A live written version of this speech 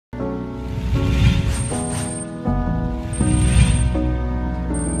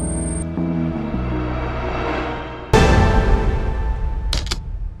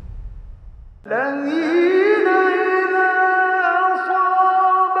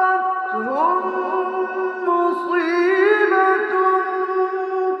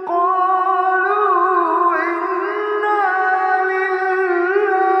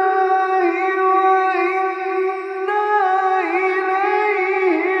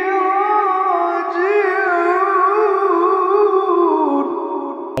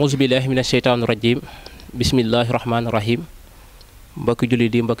auzu billahi mina sheytaani rajim bismillahi rahmaani rahim mbokki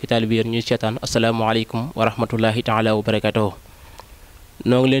jullit yi mbokki taalibe yi ñuy seetaan asalaamaaleykum wa rahmatullahi taala wa barakatuhu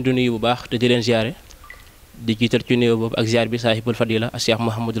noo ngi leen di nuyu bu baax te di leen ziare di jiital ci nuyoo boobu ak ziar bi saahibul fadila Cheikh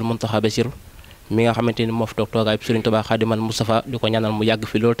Mouhamadul Mountakha Bassir mi nga xamante ni moo fi toog toogaay bi Serigne Touba Xaadimal Moustapha di ko ñaanal mu yàgg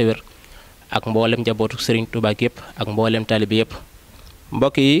fi loolu te wér ak mboolem njabootu Serigne Touba yëpp ak mboolem taalibe yëpp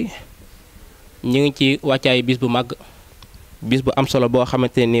mbokk yi ñu ngi ci wàccaay bis bu màgg bis bu am solo boo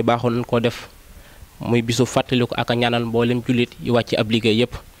xamante ni baaxoon nañ koo def muy bisu fàttaliku ak a ñaanal mboolem jullit yu wàcc ab liggéey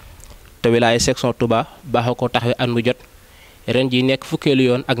yëpp te wilaaya section Touba baaxoo ko taxawee at mu jot ren ji nekk fukkeelu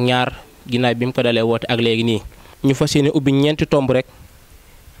yoon ak ñaar ginnaaw bi mu ko dalee woote ak léegi nii. ñu fas yéene ubbi ñeenti tomb rek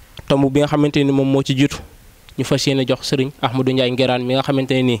tomb bi nga xamante ni moom moo ci jiitu ñu fas yéene jox Serigne Ahmadou Ndiaye Nguérane mi nga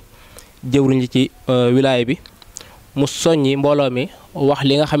xamante ne nii jëwriñ ci wilaaya bi mu soññi mbooloo mi wax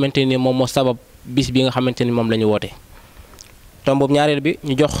li nga xamante ni moom moo sabab bis bi nga xamante ni moom la ñu woote. tomb ñaareel bi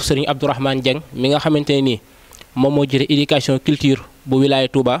ñu jox Serigne Abdourahmane Dieng mi nga xamante ne nii moom moo jëre éducation culture bu wilaaya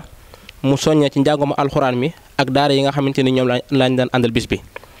Touba mu soññee ci njàngum alxuraan mi ak daara yi nga xamante ni ñoom lañ daan àndal bis bi.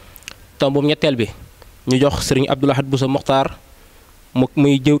 tomb ñetteel bi ñu jox Serigne Abdoul Ahad Bousso Mokhtar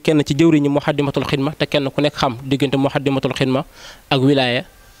muy kenn ci jëwriñu Muxaddamatul Xidma te kenn ku nekk xam diggante Muxaddamatul Xidma ak wilaaya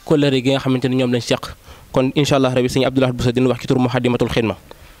kóllëre gi nga xamante ni ñoom lañ seq kon incha allah rabi Serigne Abdoul Ahad Bousso dina wax ci tur Muxaddamatul Xidma.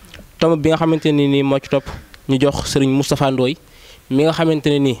 tomb bi nga xamante ni nii moo ci topp ñu jox Serigne Moustapha Ndoye mi nga xamante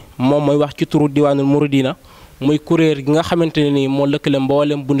ne nii moom mooy wax ci turu diwaanul Mouridina muy kuréel gi nga xamante ne nii moo lëkkale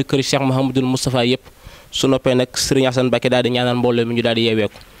mboolem bundi këri Cheikh Mouhamadul Moustapha yëpp su noppee nag Serigne Assane Mbacké daal di ñaanal mbooloo mi ñu daal di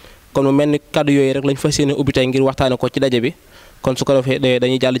yeeweeku kon mu mel ni kaddu yooyu rek lañ fas yéene ubbi tey ngir waxtaane ko ci daje bi kon su ko defee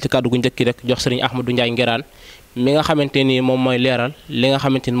dañuy jàll ci kaddu gu njëkk rek jox Serigne Ahmadou Ndiaye Nguérane mi nga xamante ni moom mooy leeral li nga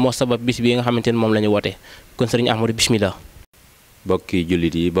xamante ni moo sabab bis bi nga xamante ni moom la ñu woote kon Serigne Ahmadou bismillah. bokki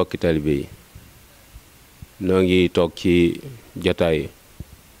jullit yi bokki talibe yi noo ngi toog ci jotaay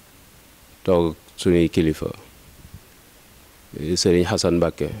toog suñuy kilifa Serigne Hassan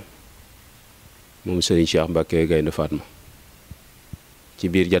Mbacké moom Serigne Cheikh Mbacké Gaynde Fatma ci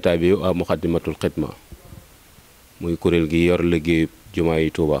biir jotaay bi waa Muxaddamatul Xidma muy kuréel gi yor liggéeyu jumaa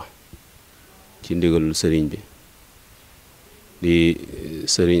yi Touba ci ndigalul Serigne bi di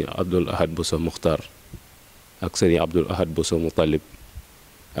Serigne Abdoul Ahad Bousso Mokhtar ak Serigne Abdoul Ahad Bousso Moutalib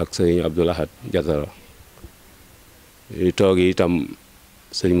ak Serigne Abdoul Ahad Jatara di toog itam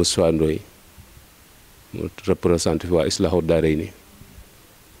sëñ Moustapha Ndoye mu représenté fi waa Islaahu Daarayni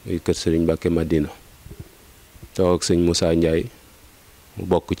muy kër Serigne Mbacké Madina toog ak sëñ Moussa Ndiaye mu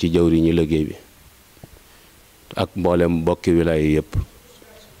bokk ci jawriñu liggéey bi ak mboolem bokki wilaaya yëpp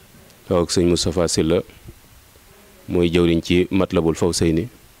toog ak sëñ Moustapha Sylla muy jawriñ ci Matlabul Fawzayni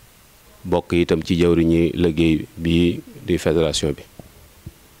bokk itam ci jawriñu liggéey bi di fédération bi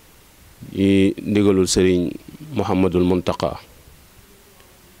ñi ndigalul Serigne Mouhamadul Mountakha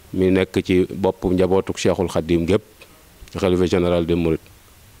mi nekk ci bopp njabootuk Cheikhul Khadim gépp xalifa général des Mourides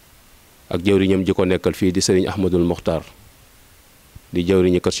ak jawriñam ji ko nekkal fii di Serigne Ahmadul Mokhtar di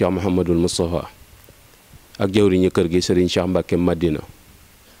jawriñu kër Cheikh Mouhamadul Moustapha ak jawriñu kër gi Serigne Cheikh Mbacké Madina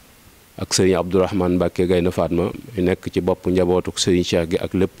ak Serigne Abdourahmane Mbacké Gaynde Fatma mi nekk ci bopp njabootuk Serigne Cheikh gi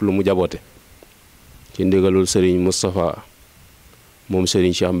ak lépp lu mu jaboote ci ndigalul Serigne Moustapha moom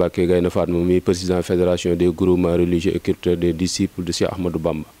Serigne Cheikh Mbacké Gaynde Fatma mi président fédération des groupements religieux et culturels des disciples de Cheikh Ahmadou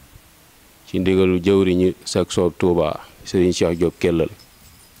Bamba ci ndigalu jëwriñu section Touba Serigne Cheikh Diop Kellal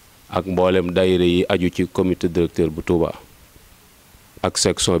ak mboolem daayira yi aju ci comité directeur bu Touba ak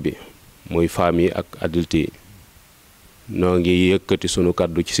section bi muy femmes yi ak adultes yi noo ngi yëkkati sunu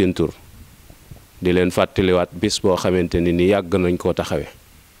kàddu ci seen tur di leen fàttaliwaat bis boo xamante ni yàgg nañ koo taxawe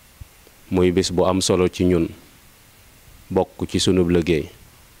muy bis bu am solo ci ñun bokk ci sunub liggéey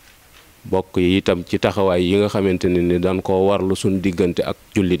bokk yi itam ci taxawaay yi nga xamante ni daan koo warlu suñu diggante ak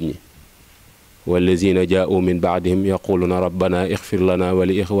jullit ñi wallazina jaa'u min ba'dihim yaquluna rabbana ixfir lana wa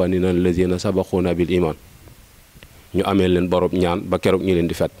li ixwanina allazina sabaquna bil iman ñu amee leen borom ñaan ba keroog ñu leen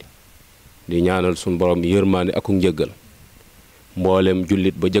di fàtti di ñaanal suñu borom yërmaane ak njëggal mboolem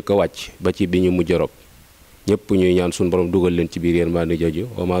jullit ba jëkk a wàcc ba ci bi ñu mujj rob ñëpp ñuy ñaan suñu borom dugal leen ci biir yërmaane jooju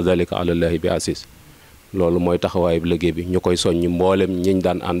wa ma zalika ala llahi bi asis loolu mooy taxawaayu liggéey bi ñu koy soññ mboolem ñiñ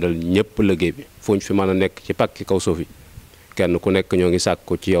daan àndal ñëpp liggéey bi fu ñu fi mën a nekk ci pàkki kaw suuf yi kenn ku nekk ñoo ngi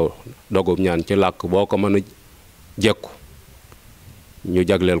sàkku ci yow dogub ñaan ci làkk boo ko mën a jekku ñu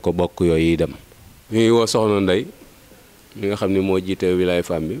jagleel ko bokk yooyu yi dem. ñu ngi woo soxna Ndey mi nga xam ne moo jiite wilaya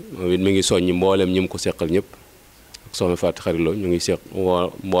femme bi moom it mi ngi soññi mboolem ñi mu ko seqal ñëpp ak soxna Fatou Xarilo ñu ngi seq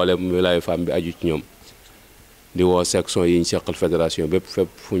woo mboolem wilaya femme bi aju ci ñoom di woo section yi ñu seqal fédération bépp fépp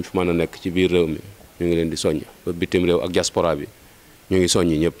fu ñu fi mën a nekk ci biir réew mi ñu ngi leen di soññ ba bitim réew ak diaspora bi ñu ngi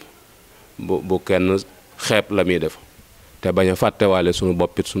soññi ñëpp bu kenn xeeb la muy def te bañ a fàttewaale suñu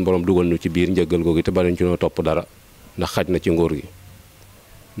boppit suñu borom dugal ñu ci biir njëggal googu te bañ ci noo topp dara ndax xaj na ci nguur gi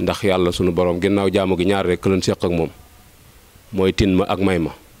ndax yàlla suñu borom ginnaaw jaamu gi ñaar rek lañ seq ak moom mooy tin ma ak may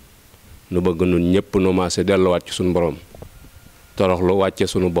ma nu bëgg nun ñëpp nu maase delluwaat ci suñu borom toroxlu wàcce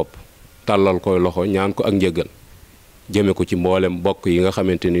suñu bopp tàllal koy loxo ñaan ko ak njëggal jëme ko ci mboolem bokk yi nga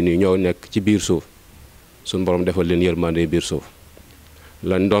xamante ni nii ñoo nekk ci biir suuf suñu borom defal leen yërmande biir suuf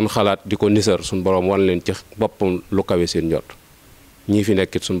lañ doon xalaat di ko nisar suñu borom wan leen ci boppam lu kawe seen njot ñii fi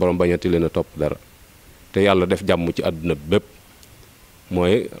nekkit suñu borom bañati leen a topp dara te yàlla def jàmm ci àdduna bépp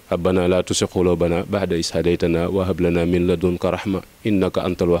mooy rabbana la tusi qulubana ba'da is hadaytana wa hab lana min ladunka rahma innaka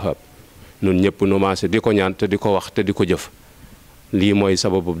antal wahhab nun ñëpp nu maase di ko ñaan te di ko wax te di ko jëf lii mooy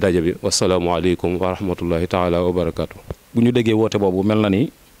sababu daje bi wasalaamualeykum wa rahmatullahi taala wa barakaatu. bu ñu déggee woote boobu mel na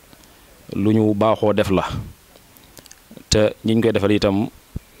ni lu ñu baaxoo def la te ñi ñu koy defal itam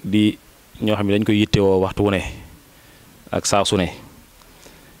di ñoo xam ne dañ koy yittewoo waxtu wu ne ak saa su ne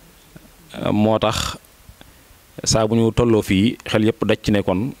moo tax saa bu ñu tolloo fii xel yëpp daj ci ne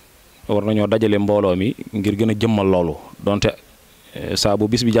kon war nañoo dajale mbooloo mi ngir gën a jëmmal loolu donte saa bu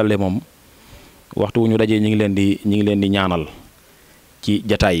bis bi jàllee moom waxtu wu ñu dajee ñi ngi leen di ñaanal ci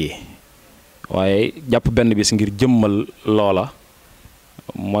jataay yi waaye jàpp benn bis ngir jëmmal loola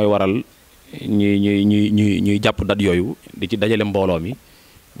mooy waral ñuy jàpp dat yooyu di ci dajale mbooloo mi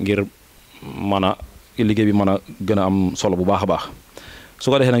ngir mën a liggéey bi mën a gën a am solo bu baax a baax su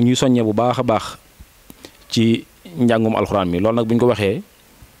ko defee nag ñuy soññee bu baax a baax ci njàngum alxuraan mi loolu nag bu ñu ko waxee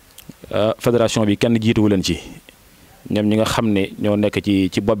fédération bi kenn jiituwu leen ci ñoom ñi nga xam ne ñoo nekk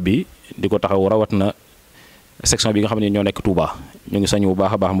ci bopp bi di ko taxaw rawat na section bi nga xam ne ñoo nekk Touba ñu ngi soññ bu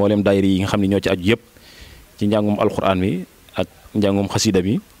baax a baax mboolem daayira yi nga xam ne ñoo ci aju yëpp ci njàngum alxuraan mi ak njàngum xasida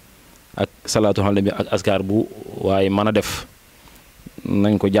mi ak salaatu ala nabi ak askar bu waaye mën a def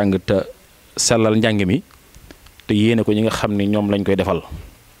nañ ko jàng te sellal njàng mi te yéene ko ñi nga xam ne ñoom lañ koy defal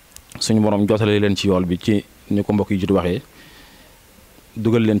suñu borom jotale leen ci yool bi ci ni ko mbokk yi jiitu waxee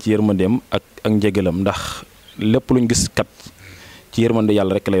dugal leen ci yërmandeem ak njégalam ndax lépp luñ gis kat ci yërmande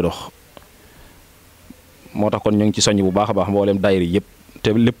yàlla rek lay dox moo tax kon ñu ngi ci soññ bu baax a baax mboolem daayira yëpp te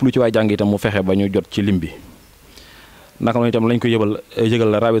lépp lu ci waay jàng itam mu fexe ba ñu jot ci lim bi naka noonu itam lañ ko yëgal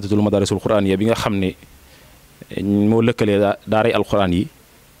la rabitatul madarisul quraan yi bi nga xam ne moo lëkkalee daaray alquran yi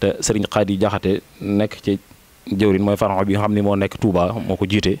te sëriñ Xaadi Jaxate nekk ci jëwrin mooy faraxo bi nga xam ne moo nekk Touba moo ko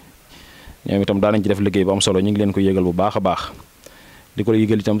jiite ñoom itam daanañ ci def liggéey bu am solo ñu ngi leen ko yëgal bu baax a baax di ko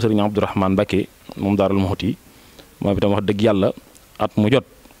yëgal itam sëriñ Abdourahmane Mbacké moom Daarul Muxti moom itam wax dëgg yàlla at mu jot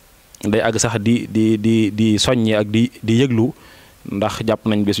day àgg sax di soññee ak di yëglu ndax jàpp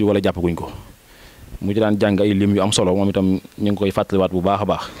nañ bés bi wala jàppaguñ ko mu ci daan jàng ay lim yu am solo moom itam ñu ngi koy fàttaliwaat bu baax a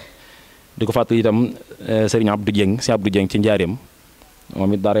baax di ko fàttali itam sëriñ Abdou Dieng ci njaareem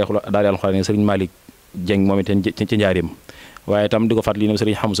moom it daara alxuraan sëriñ Malick Dieng moom itam ci njaareem waaye itam di ko fàttali itam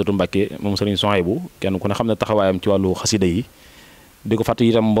sëriñ Xamsatu Mbacké moom sëriñ Sohaybu kenn ku ne xam ne taxawaayam ci wàllu xasida yi di ko fàttali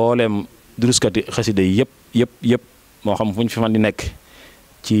itam mbooleem duruskati xasida yi yëpp moo xam fu ñu fi man di nekk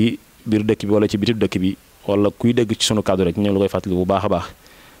ci biir dëkk bi wala ci bitib dëkk bi wala kuy dégg ci sunu kàddu rek ñu ngi la koy fàttali bu baax a baax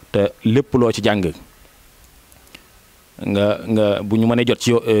te lépp loo ci jàng nga bu ñu mënee jot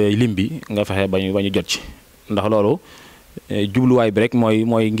ci lim bi nga fexe ba ñu jot ci ndax loolu jubluwaay bi rek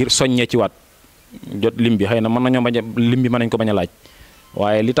mooy ngir soññee ci waat jot lim bi xëy na mën nañoo bañ a lim bi mën nañ ko bañ a laaj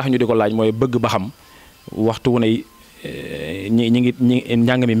waaye li tax ñu di ko laaj mooy bëgg ba xam waxtu wu ne ñi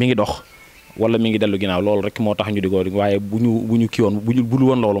njàng mi ngi dox wala mi ngi dellu ginnaaw loolu rek moo tax ñu di ko waaye bu ñu kii woon bu dul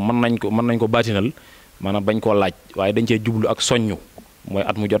woon loolu mën nañ ko baatinal maanaam bañ koo laaj waaye dañ cee jublu ak soññu mooy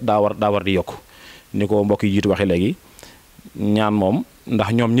at mu jot daa war di yokk ni ko mbokk yi jiitu waxee léegi ñaan moom ndax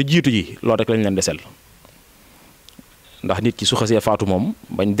ñoom ñu jiitu ji loolu rek lañ leen desel ndax nit ki su xasee faatu moom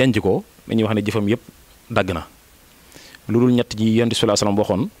bañ denc ko dañuy wax ne jëfam yëpp dagg na lu dul ñett ji Yonent bi sallallahu alayhi wasallam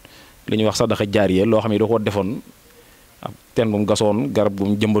waxoon li ñuy wax sadaqa jaariya loo xam ne da koo defoon ab teen bu mu gasoon garab bu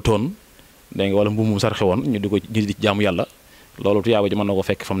mu jëmbatoon dégg nga wala mbuum mu sarxe woon ñu di jaamu yàlla loolu tiyaaba ji mën na ko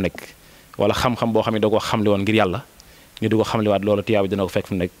fekk fa mu nekk wala xam-xam boo xam ne da ko xamli woon ngir yàlla ñu di ko xamliwaat loolu tiyaaba dina ko fekk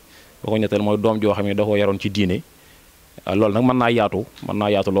fa mu nekk boo ko ñetteel mooy doom joo xam ne da koo yaroon ci diine loolu nag mën naa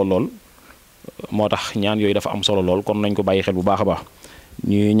yaatu lool moo tax ñaan yooyu dafa am solo lool kon nañ ko bàyyi xel bu baax a baax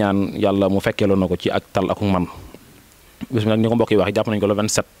ñuy ñaan yàlla mu fekkeeloon na ko ci ak tal ak man bis mi nag ni ko mbokk yi wax jàpp nañ ko le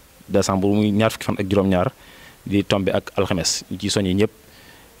 27 décembre muy ñaar fukki fan ak juróom-ñaar di tombe ak alxames ñu ciy soññi ñëpp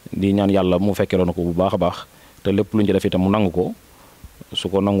di ñaan yàlla mu fekkeeloo na ko bu baax a baax te lépp lu ñu ci def itam mu nangu ko su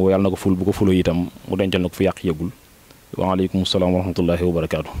ko nangu yàlla na ko ful bu ko fuloo itam mu dencal na ko fi yàq yëgul waaleykum salaam wa rahmatullahi wa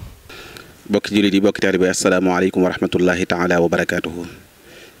barakaatu. bokki jullit yi bokki taalibe bi asalaamaaleykum wa rahmatullahi taala wa barakaatuhu.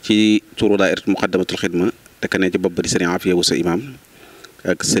 ci turu daayira muqaddamatul xidma te ka ne ci bopp ba di Serigne Afia Bousso imam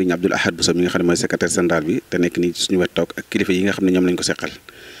ak Serigne Abdoul Ahad Bousso mi nga xam ne mooy secrétaire général bi te nekk nii suñu wet toog ak kilifa yi nga xam ne ñoom lañ ko seqal.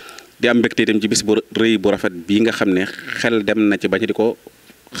 di am mbégte itam ci bis bu rëy bu rafet bii nga xam ne xel dem na ci bañ di ko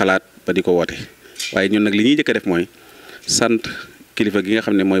xalaat ba di ko woote waaye ñun nag li ñuy jëkk a def mooy sant kilifa gi nga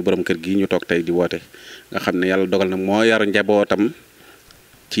xam ne mooy borom kër gi ñu toog tey di woote nga xam ne yàlla dogal na moo yar njabootam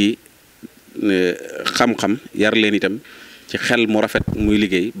ci xam-xam yar leen itam ci xel mu rafet muy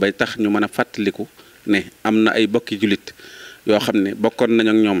liggéey bay tax ñu mën a fàttaliku ne am na ay bokki jullit yoo xam ne bokkoon nañ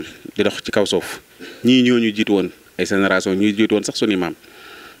ak ñoom di dox ci kaw suuf ñii ñoo ñu jiitu woon ay génération ñuy jiitu woon sax suñuy maam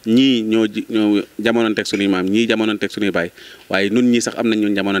ñii ñoo jamononteeg suñuy maam ñii jamononteeg suñuy baay waaye nun ñii sax am nañ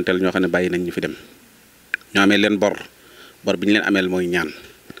ñun jamonoonteel ñoo xam ne bàyyi nañ ñu fi dem ñoo amee leen bor bi ñu leen ameel mooy ñaan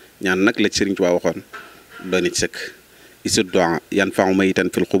nag la ci Serigne Touba waxoon doon ci sëkk isu doa yanfa'u maytan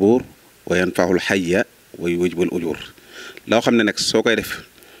fil qubur wa yanfa'ul hayya wa yujibul ujur loo xam ne nag soo koy def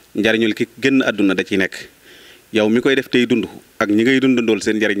njariñul ki génn àdduna da ciy nekk yow mi koy def tey dund ak ñi ngay dundandool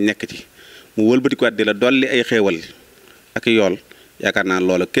seen njariñ nekk ci mu wëlbatikuwaat di la dolli ay xéewal ak yool yaakaar naa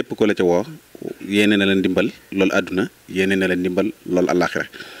loola képp ko la ca woo yéene na leen dimbal loolu àdduna yéene na leen dimbal loolu àllaaxira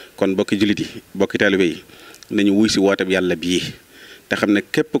kon bokki jullit yi bokki taalibe yi nañu wuy si woote bi yàlla bii te xam ne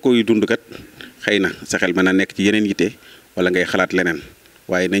képp koy dund kat xëy na sa xel mën a nekk ci yeneen yitte wala ngay xalaat leneen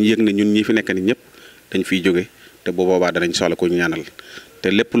waaye nañ yëg ne ñun ñi fi nekk ni ñëpp dañ fiy jóge te bu boobaa danañ soxla ko ñu ñaanal te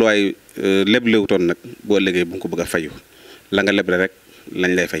lépp lu waay leblewutoon nag boo ëllëgee bu nga ko bëgg a fayu la nga leble rek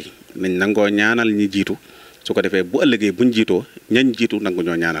lañ lay fay nañ nangoo ñaanal ñi jiitu su ko defee bu ëllëgee buñ jiitoo ñañ jiitu nangu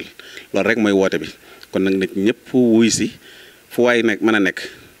ñoo ñaanal loolu rek mooy woote bi kon nag nit ñëpp wuy si fu waay nekk mën a nekk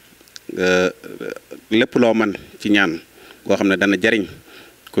lépp loo man ci ñaan koo xam ne dana jariñ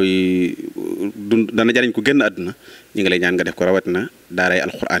kuy dund dana jariñ ku génn àdduna ñi ngi lay ñaan nga def ko rawatina daaray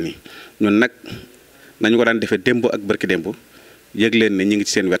alxuraan yi ñun nag nañu ko daan defee démb ak barki démb yëg leen ne ñi ngi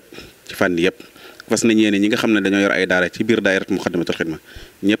ci seen wet ci fànn yëpp fas nañ yéene ñi nga xam ne dañoo yor ay daara ci biir daayira muqaddamatul xidma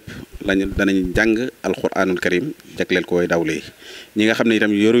ñëpp danañ jàng alxuraanul karim jagleel ko way dawle yi ñi nga xam ne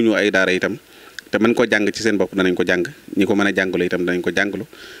itam yoruñu ay daara itam te mën ko jàng ci seen bopp danañ ko jàng ñi ko mën a jàngalo itam danañ ko jàngalu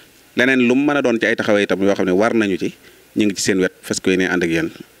leneen lu mu mën a doon ci ay taxawee itam yoo xam ne war nañu ci ñu ngi ci seen wet fas ko yéene ànd ak yéen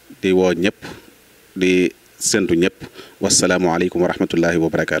di woo ñëpp di séntu ñëpp wasalaamualeykum wa rahmatullahi wa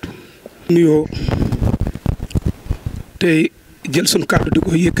barakaatu. nuyoo tey jël sunu kàddu di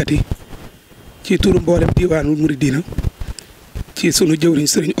ko yëkkati ci turu mboolem diwaanul muridina ci sunu jëwriñ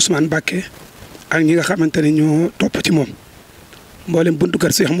Serigne Ousmane Mbacké ak ñi nga xamante ne ñoo topp ci moom mboolem buntu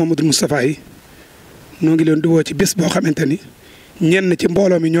kër Cheikh Mouhamadoul Moustapha yi noo ngi leen di woo ci bés boo xamante ni ñenn ci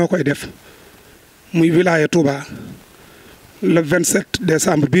mbooloo mi ñoo koy def muy wilaya Touba le 27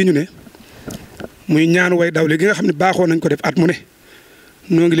 décembre bii ñu ne muy ñaan way dawle gi nga xam ne baaxoo nañ ko def at mu ne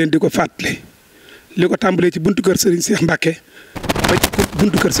noo ngi leen di ko fàttali li ko tàmbalee ci buntu kër Serigne Cheikh Mbacké ba ci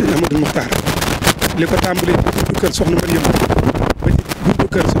buntu kër Serigne Amadou Mokhtar li ko tàmbalee ci buntu kër Soxna Mariam ba ci buntu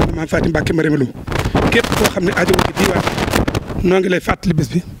kër Soxna Maam Fatim Mbacké Mariam Lo képp koo xam ne aju ci diwaan noo ngi lay fàttali bés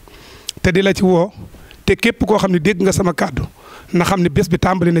bi te di la ci woo te képp koo xam ne dégg nga sama kàddu na xam ne bés bi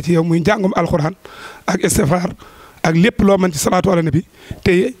tàmbali na ci yow muy njàngum alxuraan ak istighfar ak lépp loo mën ci salaatu ala nabi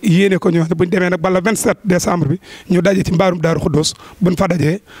te yéene ko ñoo buñ demee nag bala 27 décembre bi ñu daje ci mbaarum Daaru Khoudoss buñ fa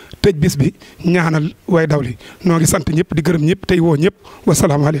dajee tëj bis bi ñaanal way dawli noo ngi sant ñëpp di gërëm ñëpp tey woo ñëpp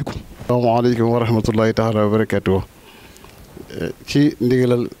wasalaamaaleykum. asalaamaaleykum wa rahmatullahi taala wa barakatuh ci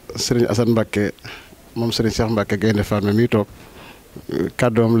ndigalal Serigne Assane Mbacké moom Serigne Cheikh Mbacké Gaynde Fatma mi toog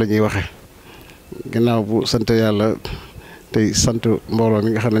kàddoom la ñuy waxe ginnaaw bu sant yàlla tey sant mbooloo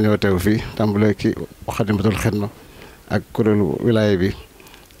mi nga xam ne ñoo teew fii tàmbalee ci Moukhaddamatoul Khidma ak kuréelu wilaya bi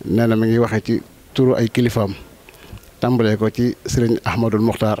nee na mi ngi waxe ci turu ay kilifaam tàmbalee ko ci Serigne Ahmadul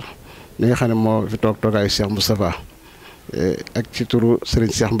Mokhtar mi nga xam ne moo fi toog toogaayu Cheikh Moustapha ak ci turu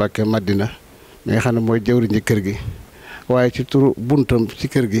Serigne Cheikh Mbacké Madina mi nga xam ne mooy jëwriñu kër gi waaye ci turu buntam ci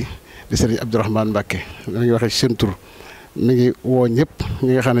kër gi di Serigne Abdourahmane Mbacké mi ngi waxe ci seen tur mi ngi woo ñëpp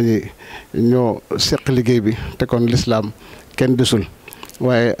ñi nga xam ne ñi ñoo seq liggéey bi te kon lislaam kenn desul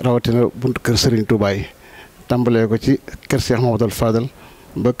waaye rawatina buntu kër Serigne Touba yi tàmbalee ko ci kër Cheikh Mouhamadoul Fadal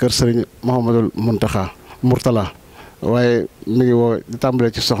ba kër Serigne Mouhamadoul Mourtala waaye mi ngi woo di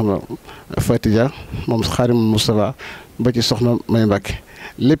tàmbalee ci soxna Fatidia moom Xaadim Moustapha ba ci soxna May Mbacké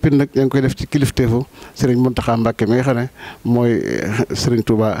lépp nag ña ngi koy def ci kilifteefu Serigne Mountakha Mbacké mi nga xam ne mooy Serigne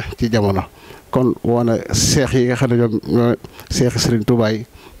Touba ci jamono. kon woona seex yi nga xam ne ñoom ñoo seexi Serigne Touba yi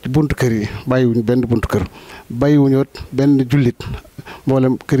ci buntu kër yi bàyyiwuñ benn buntu kër bàyyiwuñu benn jullit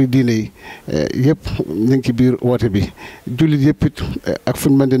mboolem këri diine yi yëpp ñu ngi ci biir woote bi jullit yëpp it ak fu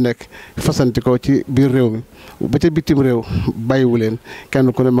ñu mën di nekk fasanti ko ci biir réew mi ba ca bitim réew bàyyiwu leen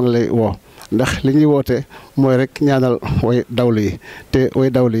kenn ku ne ma ngi lay woo. ndax li ñuy woote mooy rek ñaanal way dawlu yi te way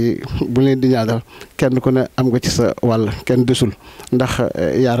dawlu yi bu leen di ñaanal kenn ku ne am nga ci sa wàll kenn desul ndax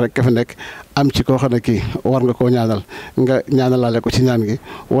yaar rek ka fi nekk am ci koo xam ne kii war nga koo ñaanal nga ñaanalaale ko ci ñaan gi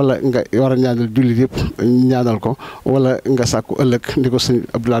wala nga war a ñaanal jullit yëpp ñaanal ko wala nga sàkku ëllëg ndi ko sëñ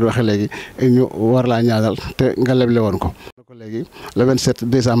Abdoulaye waxee léegi ñu war laa ñaanal te nga leble woon ko. léegi le 27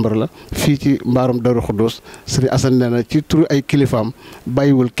 décembre la fii ci mbaarum Darou Khoudoss Serigne Assane nee na ci turu ay kilifaam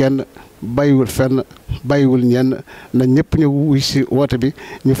bàyyiwul kenn. bàyyiwul fenn bàyyiwul ñenn na ñëpp ñu wuy si woote bi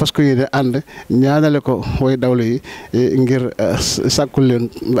ñu fas ko yéene ànd ñaanale ko way dawlu yi ngir sàkkul leen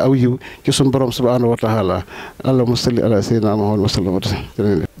aw yiw ci suñu borom subhanahu wa taala allahumma salli ala sayyidina Muhammad wa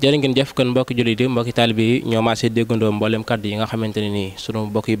sallam. jërë ngeen jëf kon mbokki jullit yi mbokki taalibe yi ñoo maasee déggandoo mboolem kàddu yi nga xamante ne nii sunu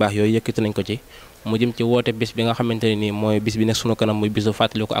mbokk yu baax yooyu yëkkati nañ ko ci mu jëm ci woote bis bi nga xamante ne nii mooy bis bi nekk sunu kanam muy bisu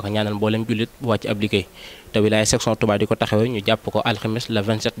fàttaliku ak ñaanal mboolem jullit wàcc ab liggéey te wilaaya section Touba di ko taxawee ñu jàpp ko alxames le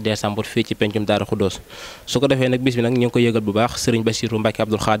 27 décembre fii ci pencum Darou Khoudoss su ko defee nag bis bi nag ñu ngi ko yëgal bu baax Serigne Bassirou Mbacké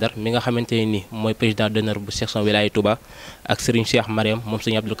Abdoul Khadar mi nga xamante ne nii mooy président d'honneur bu section wilaaya Touba ak Serigne Cheikh Mariam moom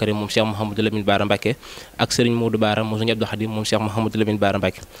Serigne Abdoul Karim moom Cheikh Mouhamadou Lamine Bara Mbacké ak Serigne Modou Bara moom Serigne Abdou Khadim moom Cheikh Mouhamadou Lamine Bara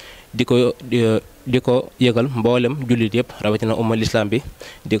Mbacké di ko yëgal mboolem jullit yëpp rawatina umma l'islam bi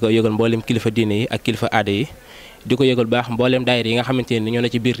di ko yëgal mboolem kilifa diine yi ak kilifa aada yi di ko yëgal baax mboolem daayira yi nga xamante ne ñoo ne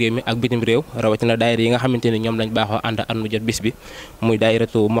ci biir réew mi ak bitim réew rawatina daayira yi nga xamante ne ñoom lañ baaxoo ànd at mu jot bis bi muy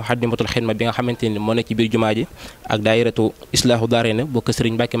daayiratu muxaddamatul xidma bi nga xamante ne moo ne ci biir jumaa ji ak daayiratu islaahu daarayni bu kër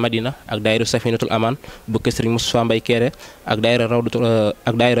Serigne Mbacké Madina ak daayira safinatul aman bu kër Serigne Moustapha Mbaye Kéré ak daayira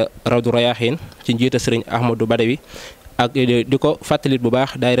rawdu rayahin ci njiita Serigne Ahmadou Badawi ak di ko fàttalit bu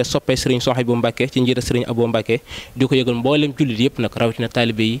baax daayira soppee Serigne Sohaibou Mbacké ci njiita Serigne Abou Mbacké di ko yëgal mboolem jullit yëpp nag rawatina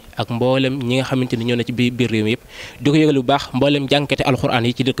taalibe yi ak mboolem ñi nga xamante ni ñoo ne ci biir réew mi yëpp di ko yëgal bu baax mboolem jànkate alxuraan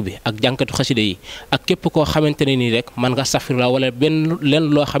yi ci dëkk bi ak jànkatu xaside yi ak képp koo xamante ne nii rek mën nga safirla wala lenn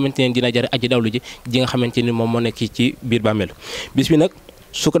loo xamante ne dina jar aji dawlu ji nga xamante ni moom moo nekk ci biir bàmmeel bis bi nag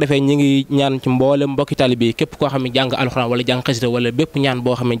su ko defee ñi ngi ñaan ci mboolem mbokki taalibe yi képp koo xam ne jàng alxuraan wala jàng xasida wala bépp ñaan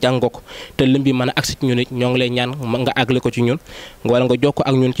boo xam ne jàngoo ko te lim bi mën a agsi ci ñun it ñoo ngi lay ñaan nga àggale ko ci ñun wala nga jokkoo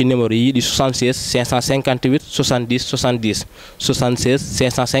ak ñun ci numéro yi di 76 558 70 70 76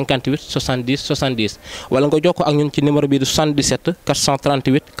 558 70 70 wala nga jokkoo ak ñun ci numéro bi di 77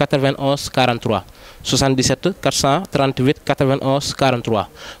 438 91 43 77 438 91 43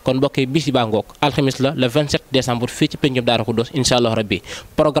 kon mbokk yi bis yi baa ngoog alxamis la le 27 décembre fii ci pencum Darou Khoudoss incha allah rabbi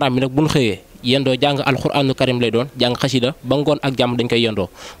programme bi nag bu ñu xëyee yendoo jàng alxuraanu karim lay doon jàng xasida ba ngoon ak jàmm dañ koy yendoo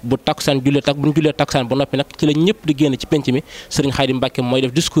bu takkusaan jullee bu ñu jullee takkusaan ba noppi nag ci la ñëpp di génn ci penc mi Serigne Khadim Mbacké mooy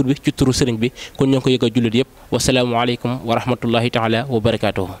def discours bi ci turu Serigne bi kon ñoo ngi ko yëg a jullit yëpp wasalaamualeykum wa rahmatullahi taala wa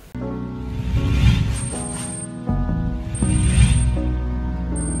barakaatuhu